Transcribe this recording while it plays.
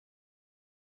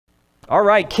All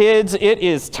right, kids, it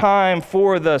is time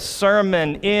for the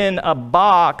sermon in a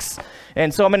box.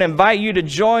 And so I'm going to invite you to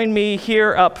join me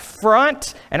here up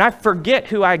front. And I forget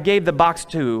who I gave the box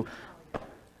to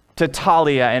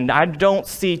Talia. And I don't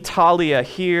see Talia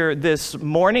here this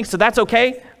morning, so that's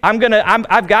okay.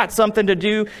 I've got something to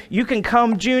do. You can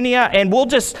come, Junia, and we'll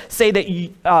just say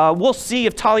that we'll see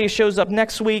if Talia shows up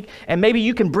next week, and maybe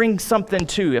you can bring something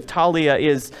too if Talia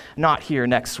is not here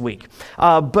next week.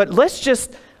 But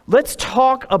let's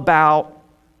talk about,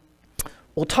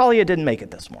 well, Talia didn't make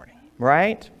it this morning,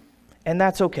 right? And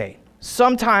that's okay.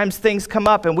 Sometimes things come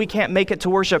up and we can't make it to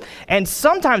worship. And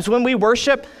sometimes when we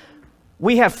worship,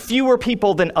 we have fewer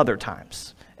people than other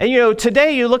times. And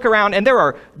today you look around and there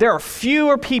are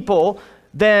fewer people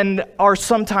than are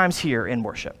sometimes here in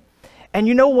worship. And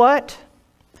you know what?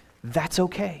 That's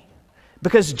okay.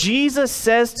 Because Jesus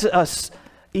says to us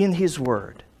in his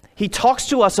word, he talks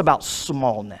to us about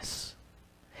smallness.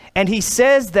 And he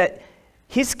says that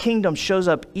his kingdom shows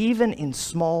up even in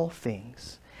small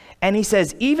things. And he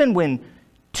says, even when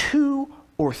 2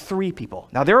 or 3 people,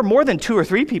 now there are more than 2 or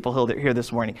 3 people here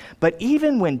this morning, but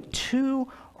even when 2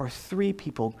 or 3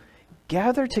 people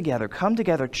gather together, come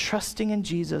together, trusting in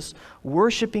Jesus,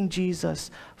 worshiping Jesus,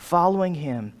 following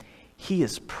him, he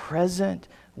is present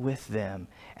with them,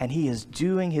 and he is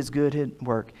doing his good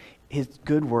work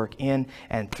in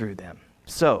and through them.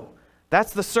 So,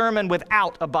 that's the sermon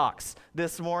without a box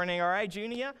this morning. All right,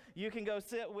 Junia, you can go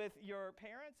sit with your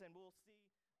parents, and we'll see.